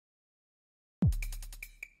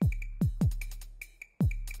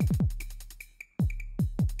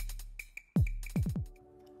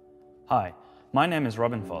Hi, my name is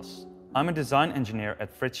Robin Vos. I'm a design engineer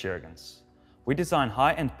at FritsJurgens. We design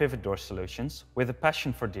high-end pivot door solutions with a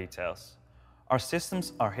passion for details. Our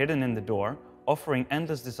systems are hidden in the door, offering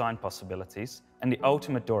endless design possibilities and the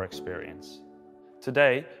ultimate door experience.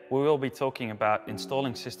 Today, we will be talking about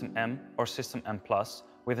installing System M or System M Plus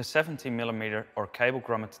with a 17mm or cable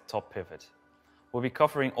grommet top pivot. We'll be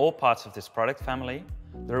covering all parts of this product family,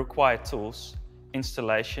 the required tools,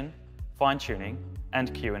 installation, fine-tuning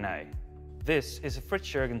and Q&A. This is a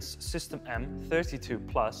FritsJurgens System M 32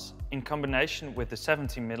 Plus in combination with the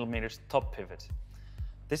 17mm top pivot.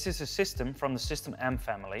 This is a system from the System M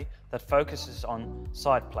family that focuses on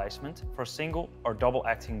side placement for single or double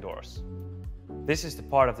acting doors. This is the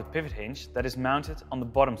part of the pivot hinge that is mounted on the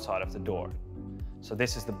bottom side of the door. So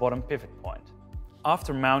this is the bottom pivot point.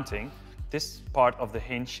 After mounting, this part of the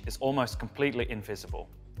hinge is almost completely invisible.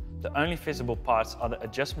 The only visible parts are the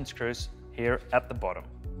adjustment screws here at the bottom.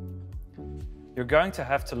 You're going to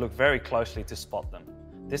have to look very closely to spot them.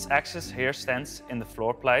 This axis here stands in the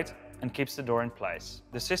floor plate and keeps the door in place.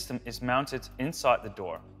 The system is mounted inside the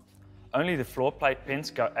door. Only the floor plate pins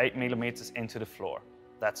go 8mm into the floor.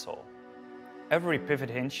 That's all. Every pivot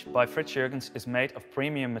hinge by FritsJurgens is made of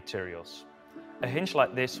premium materials. A hinge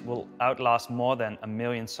like this will outlast more than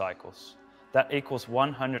 1,000,000 cycles. That equals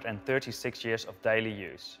 136 years of daily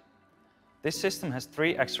use. This system has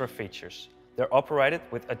 3 extra features. They're operated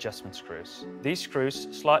with adjustment screws. These screws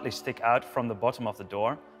slightly stick out from the bottom of the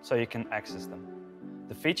door so you can access them.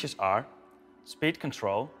 The features are speed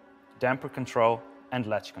control, damper control and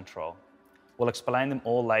latch control. We'll explain them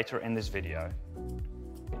all later in this video.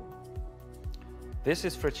 This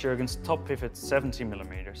is FritsJurgens top pivot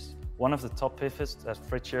 70mm, one of the top pivots that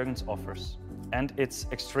FritsJurgens offers. And it's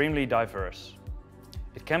extremely diverse.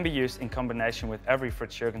 It can be used in combination with every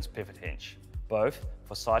FritsJurgens pivot hinge, both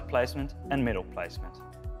for side placement and middle placement.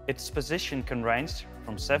 Its position can range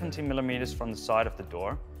from 17mm from the side of the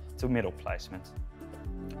door to middle placement.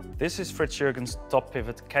 This is FritsJurgens top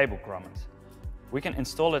pivot cable grommet. We can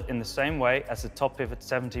install it in the same way as the top pivot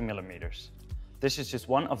 70mm. This is just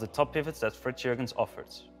one of the top pivots that FritsJurgens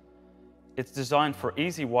offers. It's designed for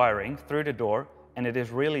easy wiring through the door and it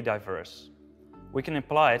is really diverse. We can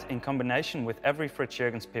apply it in combination with every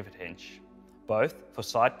FritsJurgens pivot hinge, both for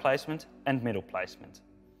side placement and middle placement.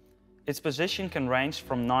 Its position can range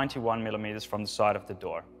from 91mm from the side of the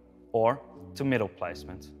door, or to middle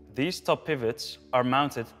placement. These top pivots are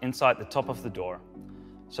mounted inside the top of the door,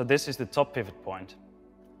 so this is the top pivot point.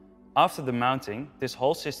 After the mounting, this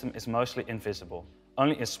whole system is mostly invisible.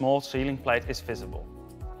 Only a small ceiling plate is visible.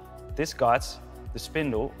 This guides the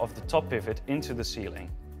spindle of the top pivot into the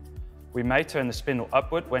ceiling. We may turn the spindle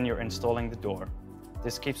upward when you're installing the door.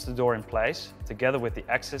 This keeps the door in place, together with the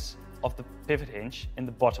axis of the pivot hinge in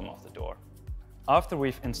the bottom of the door. After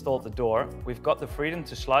we've installed the door, we've got the freedom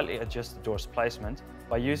to slightly adjust the door's placement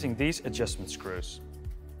by using these adjustment screws.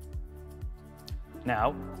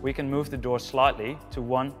 Now, we can move the door slightly to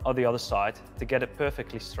one or the other side to get it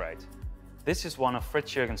perfectly straight. This is one of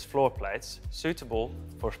FritsJurgens floor plates, suitable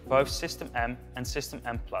for both System M and System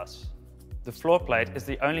M Plus. The floor plate is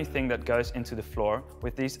the only thing that goes into the floor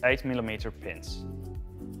with these 8mm pins.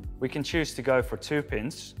 We can choose to go for 2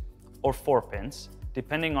 pins or 4 pins,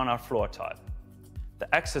 depending on our floor type. The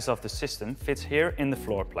axis of the system fits here in the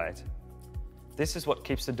floor plate. This is what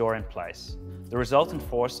keeps the door in place. The resultant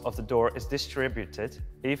force of the door is distributed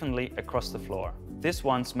evenly across the floor. This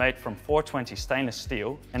one's made from 420 stainless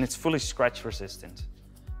steel and it's fully scratch resistant.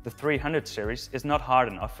 The 300 series is not hard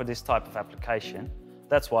enough for this type of application.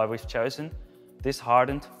 That's why we've chosen this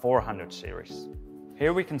hardened 400 series.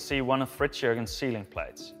 Here we can see one of FritsJurgens ceiling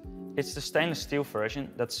plates. It's the stainless steel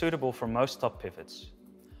version that's suitable for most top pivots.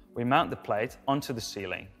 We mount the plate onto the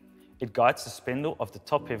ceiling. It guides the spindle of the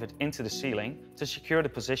top pivot into the ceiling to secure the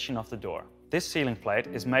position of the door. This ceiling plate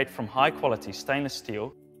is made from high quality stainless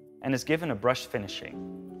steel and is given a brushed finishing.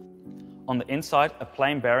 On the inside, a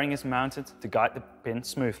plain bearing is mounted to guide the pin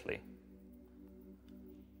smoothly.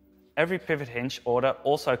 Every pivot hinge order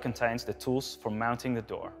also contains the tools for mounting the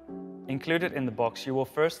door. Included in the box, you will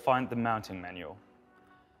first find the mounting manual.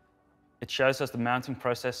 It shows us the mounting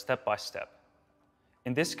process step by step.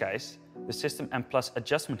 In this case, the System M Plus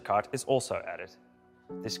adjustment card is also added.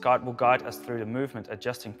 This card will guide us through the movement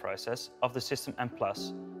adjusting process of the System M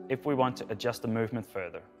Plus if we want to adjust the movement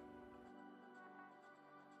further.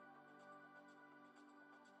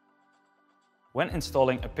 When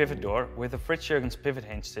installing a pivot door with a FritsJurgens pivot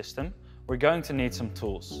hinge system, we're going to need some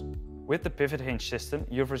tools. With the pivot hinge system,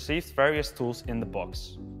 you've received various tools in the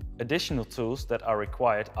box. Additional tools that are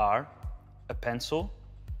required are a pencil,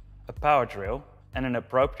 a power drill and an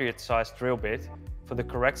appropriate sized drill bit for the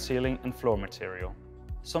correct ceiling and floor material.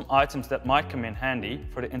 Some items that might come in handy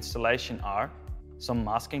for the installation are some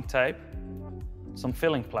masking tape, some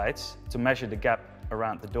filling plates to measure the gap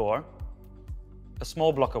around the door, a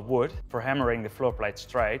small block of wood for hammering the floor plate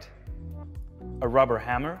straight, a rubber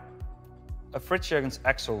hammer, a FritsJurgens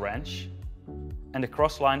axle wrench, and a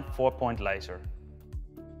crossline 4-point laser.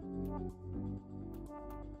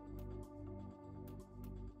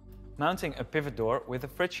 Mounting a pivot door with a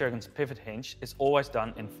FritsJurgens pivot hinge is always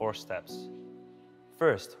done in 4 steps.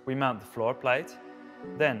 First, we mount the floor plate,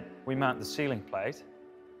 then we mount the ceiling plate,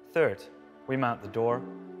 third, we mount the door,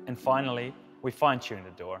 and finally, we fine-tune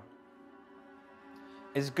the door.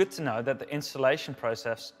 It is good to know that the installation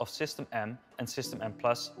process of System M and System M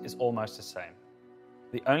Plus is almost the same.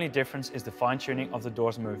 The only difference is the fine-tuning of the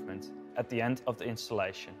door's movement at the end of the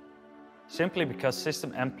installation, simply because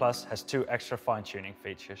System M Plus has 2 extra fine-tuning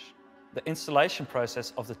features. The installation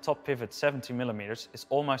process of the top pivot 70mm is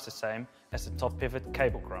almost the same as the top pivot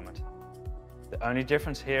cable grommet. The only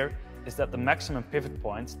difference here is that the maximum pivot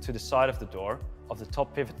point to the side of the door of the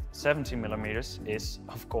top pivot 70mm is,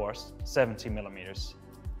 of course, 70mm.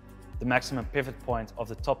 The maximum pivot point of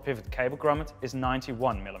the top pivot cable grommet is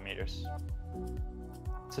 91mm.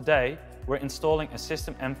 Today, we're installing a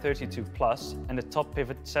System M32 Plus and a top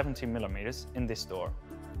pivot 70mm in this door.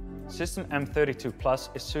 System M32 Plus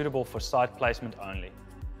is suitable for side placement only.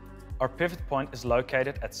 Our pivot point is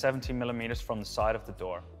located at 70mm from the side of the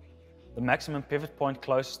door. The maximum pivot point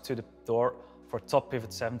closest to the door for top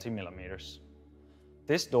pivot 70mm.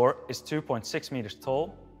 This door is 2.6 meters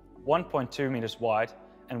tall, 1.2 meters wide,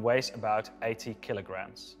 and weighs about 80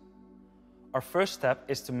 kilograms. Our first step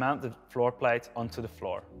is to mount the floor plate onto the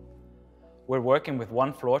floor. We're working with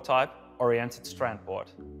one floor type, oriented strand board.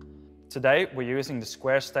 Today we're using the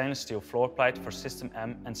square stainless steel floor plate for System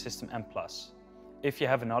M and System M Plus. If you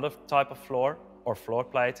have another type of floor or floor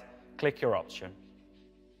plate, click your option.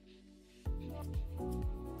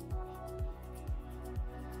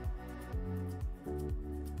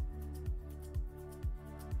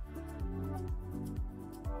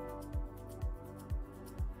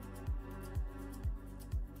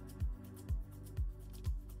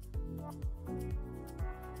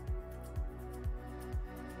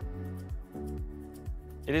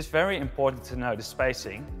 It is very important to know the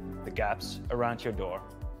spacing, the gaps, around your door.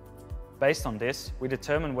 Based on this, we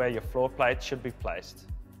determine where your floor plate should be placed.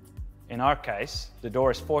 In our case, the door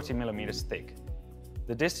is 40mm thick.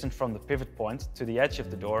 The distance from the pivot point to the edge of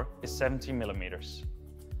the door is 70mm.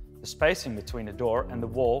 The spacing between the door and the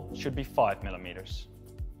wall should be 5mm.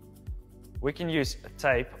 We can use a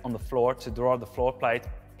tape on the floor to draw the floor plate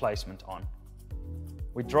placement on.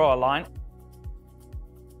 We draw a line.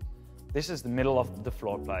 This is the middle of the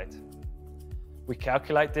floor plate. We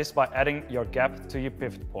calculate this by adding your gap to your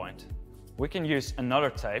pivot point. We can use another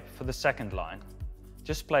tape for the second line.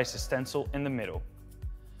 Just place the stencil in the middle.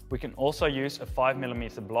 We can also use a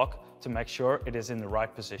 5mm block to make sure it is in the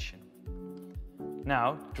right position.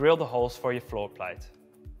 Now, drill the holes for your floor plate.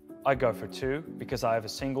 I go for 2 because I have a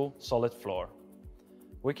single solid floor.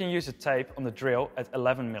 We can use a tape on the drill at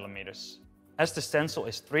 11mm. As the stencil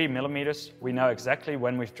is 3mm, we know exactly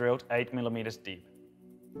when we've drilled 8mm deep.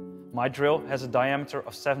 My drill has a diameter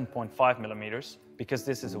of 7.5mm because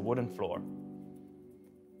this is a wooden floor.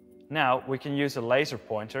 Now we can use a laser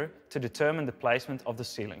pointer to determine the placement of the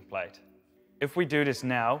ceiling plate. If we do this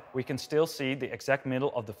now, we can still see the exact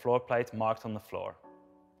middle of the floor plate marked on the floor.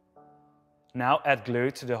 Now add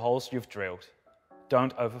glue to the holes you've drilled.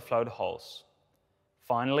 Don't overflow the holes.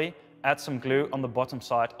 Finally, add some glue on the bottom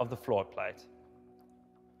side of the floor plate.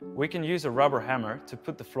 We can use a rubber hammer to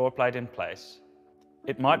put the floor plate in place.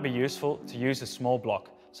 It might be useful to use a small block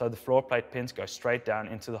so the floor plate pins go straight down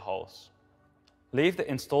into the holes. Leave the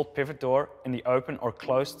installed pivot door in the open or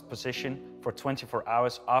closed position for 24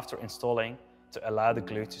 hours after installing to allow the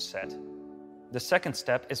glue to set. The second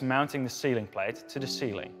step is mounting the ceiling plate to the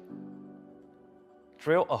ceiling.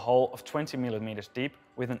 Drill a hole of 20mm deep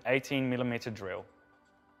with an 18mm drill.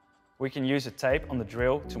 We can use a tape on the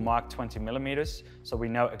drill to mark 20mm so we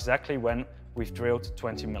know exactly when we've drilled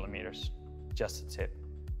 20mm. Just a tip.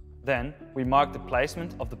 Then we mark the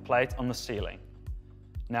placement of the plate on the ceiling.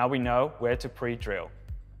 Now we know where to pre-drill.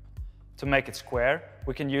 To make it square,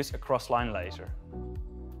 we can use a crossline laser.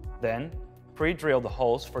 Then pre-drill the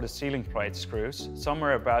holes for the ceiling plate screws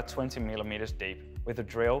somewhere about 20mm deep with a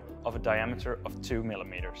drill of a diameter of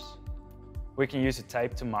 2mm. We can use a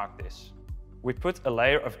tape to mark this. We put a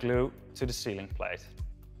layer of glue to the ceiling plate.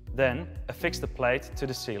 Then affix the plate to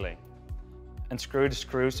the ceiling and screw the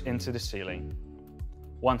screws into the ceiling.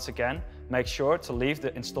 Once again, make sure to leave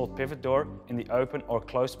the installed pivot door in the open or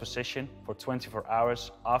closed position for 24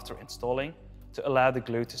 hours after installing to allow the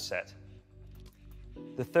glue to set.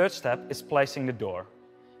 The third step is placing the door.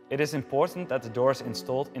 It is important that the door is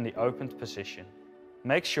installed in the opened position.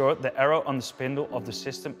 Make sure the arrow on the spindle of the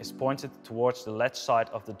system is pointed towards the latch side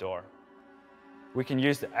of the door. We can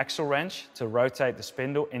use the axle wrench to rotate the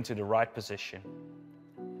spindle into the right position.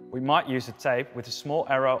 We might use a tape with a small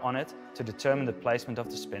arrow on it to determine the placement of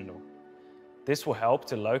the spindle. This will help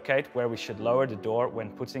to locate where we should lower the door when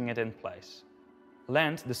putting it in place.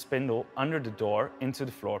 Land the spindle under the door into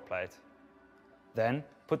the floor plate. Then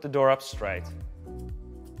put the door up straight.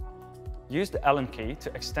 Use the Allen key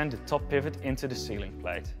to extend the top pivot into the ceiling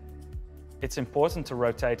plate. It's important to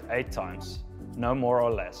rotate 8 times, no more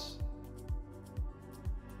or less.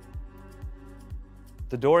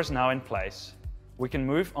 The door is now in place. We can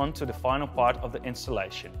move on to the final part of the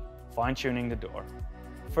installation, fine-tuning the door.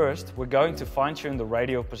 First, we're going to fine-tune the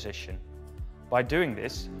radial position. By doing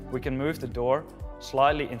this, we can move the door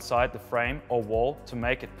slightly inside the frame or wall to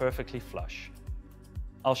make it perfectly flush.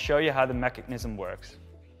 I'll show you how the mechanism works.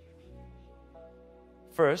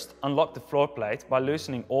 First, unlock the floor plate by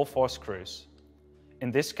loosening all 4 screws.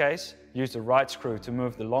 In this case, use the right screw to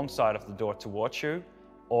move the long side of the door towards you,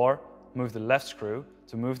 or move the left screw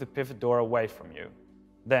to move the pivot door away from you.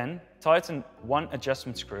 Then, tighten 1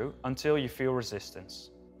 adjustment screw until you feel resistance.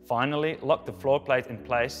 Finally, lock the floor plate in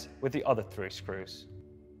place with the other 3 screws.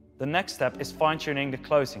 The next step is fine-tuning the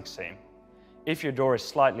closing seam. If your door is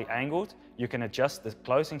slightly angled, you can adjust the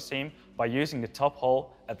closing seam by using the top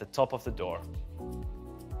hole at the top of the door.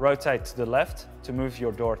 Rotate to the left to move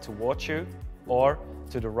your door towards you, or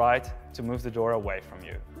to the right to move the door away from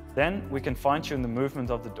you. Then we can fine-tune the movement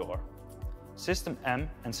of the door. System M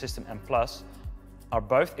and System M Plus are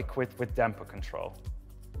both equipped with damper control.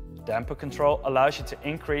 Damper control allows you to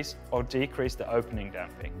increase or decrease the opening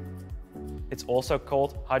damping. It's also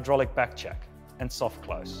called hydraulic back check and soft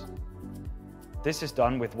close. This is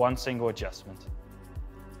done with 1 single adjustment.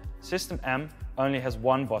 System M only has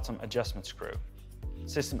 1 bottom adjustment screw.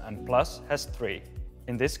 System M Plus has 3.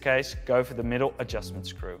 In this case, go for the middle adjustment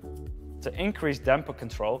screw. To increase damper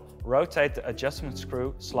control, rotate the adjustment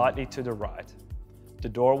screw slightly to the right. The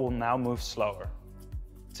door will now move slower.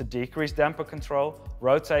 To decrease damper control,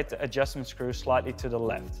 rotate the adjustment screw slightly to the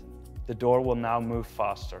left. The door will now move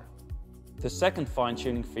faster. The second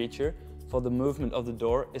fine-tuning feature for the movement of the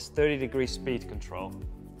door is 30-degree speed control.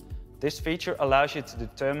 This feature allows you to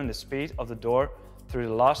determine the speed of the door through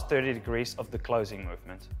the last 30 degrees of the closing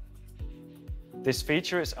movement. This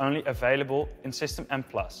feature is only available in System M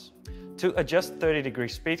Plus. To adjust 30-degree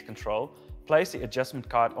speed control, place the adjustment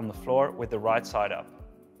card on the floor with the right side up.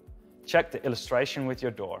 Check the illustration with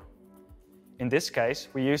your door. In this case,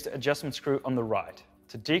 we use the adjustment screw on the right.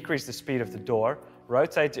 To decrease the speed of the door,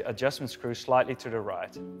 rotate the adjustment screw slightly to the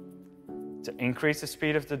right. To increase the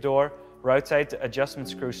speed of the door, rotate the adjustment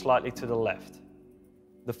screw slightly to the left.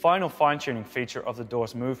 The final fine-tuning feature of the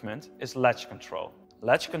door's movement is latch control.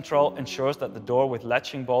 Latch control ensures that the door with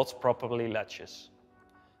latching bolts properly latches.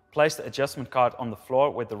 Place the adjustment card on the floor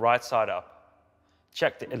with the right side up.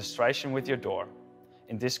 Check the illustration with your door.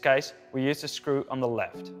 In this case, we use the screw on the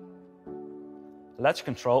left. Latch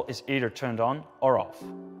control is either turned on or off.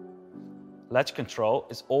 Latch control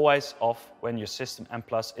is always off when your System M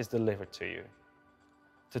Plus is delivered to you.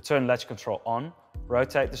 To turn latch control on,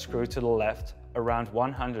 rotate the screw to the left around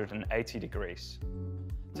 180 degrees.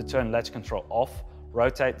 To turn latch control off,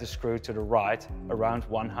 rotate the screw to the right around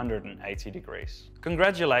 180 degrees.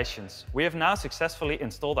 Congratulations! We have now successfully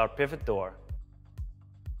installed our pivot door.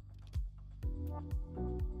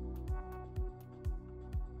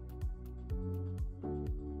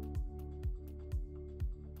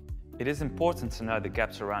 It is important to know the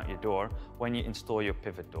gaps around your door when you install your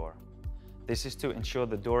pivot door. This is to ensure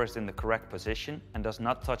the door is in the correct position and does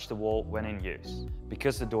not touch the wall when in use.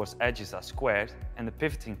 Because the door's edges are squared and the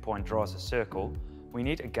pivoting point draws a circle, we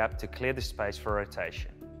need a gap to clear the space for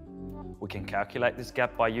rotation. We can calculate this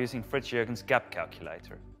gap by using FritsJurgens gap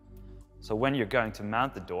calculator. So when you're going to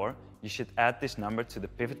mount the door, you should add this number to the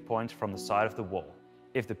pivot point from the side of the wall.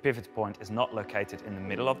 If the pivot point is not located in the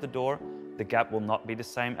middle of the door, the gap will not be the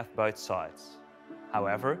same at both sides.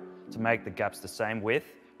 However, to make the gaps the same width,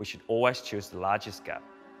 we should always choose the largest gap.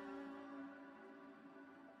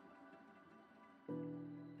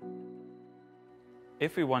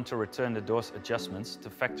 If we want to return the door's adjustments to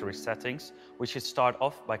factory settings, we should start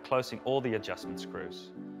off by closing all the adjustment screws.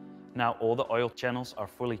 Now all the oil channels are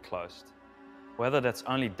fully closed. Whether that's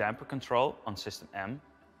only damper control on System M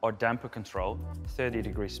or damper control,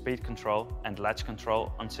 30-degree speed control and latch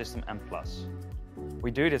control on System M Plus. We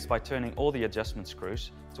do this by turning all the adjustment screws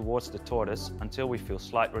towards the tortoise until we feel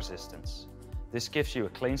slight resistance. This gives you a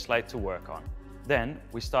clean slate to work on. Then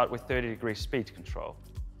we start with 30-degree speed control.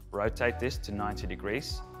 Rotate this to 90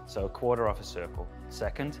 degrees, so a quarter of a circle.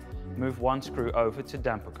 Second, move one screw over to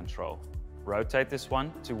damper control. Rotate this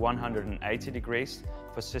one to 180 degrees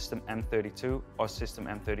for System M32 or System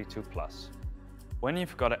M32 Plus. When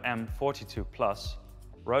you've got an M42 Plus,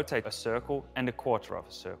 rotate a circle and a quarter of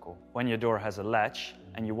a circle. When your door has a latch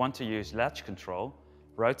and you want to use latch control,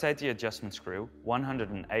 rotate the adjustment screw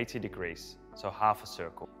 180 degrees, so half a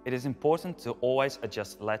circle. It is important to always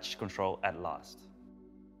adjust latch control at last.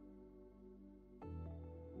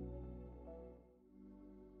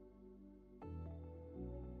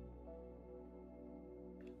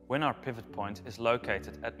 When our pivot point is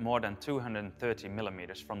located at more than 230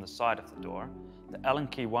 mm from the side of the door, the Allen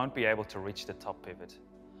key won't be able to reach the top pivot.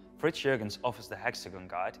 FritsJurgens offers the hexagon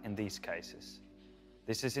guide in these cases.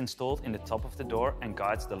 This is installed in the top of the door and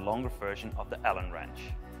guides the longer version of the Allen wrench.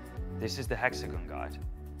 This is the hexagon guide.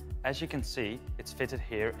 As you can see, it's fitted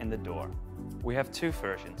here in the door. We have two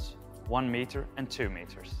versions, 1 meter and 2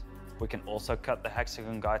 meters. We can also cut the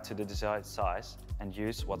hexagon guide to the desired size and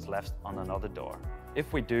use what's left on another door.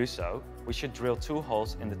 If we do so, we should drill 2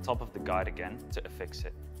 holes in the top of the guide again to affix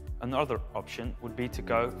it. Another option would be to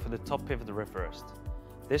go for the top pivot reversed.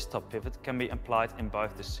 This top pivot can be applied in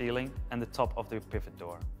both the ceiling and the top of the pivot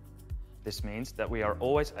door. This means that we are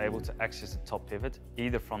always able to access the top pivot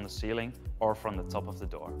either from the ceiling or from the top of the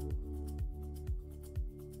door.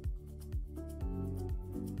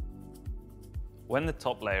 When the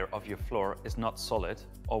top layer of your floor is not solid,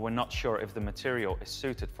 or we're not sure if the material is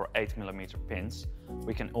suited for 8 mm pins,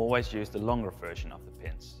 we can always use the longer version of the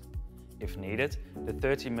pins. If needed, the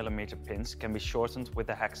 30 mm pins can be shortened with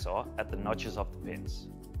a hacksaw at the notches of the pins.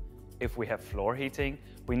 If we have floor heating,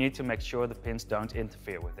 we need to make sure the pins don't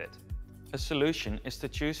interfere with it. A solution is to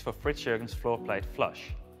choose for FritsJurgens floor plate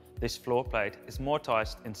flush. This floor plate is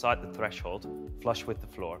mortised inside the threshold, flush with the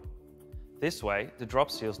floor. This way, the drop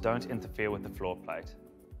seals don't interfere with the floor plate.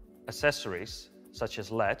 Accessories, such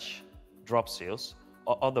as latch, drop seals,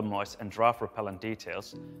 or other moist and draft repellent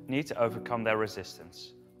details, need to overcome their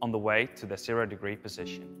resistance on the way to their 0-degree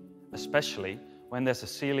position, especially when there's a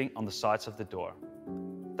sealing on the sides of the door.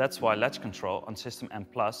 That's why latch control on System M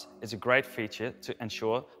Plus is a great feature to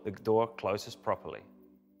ensure the door closes properly.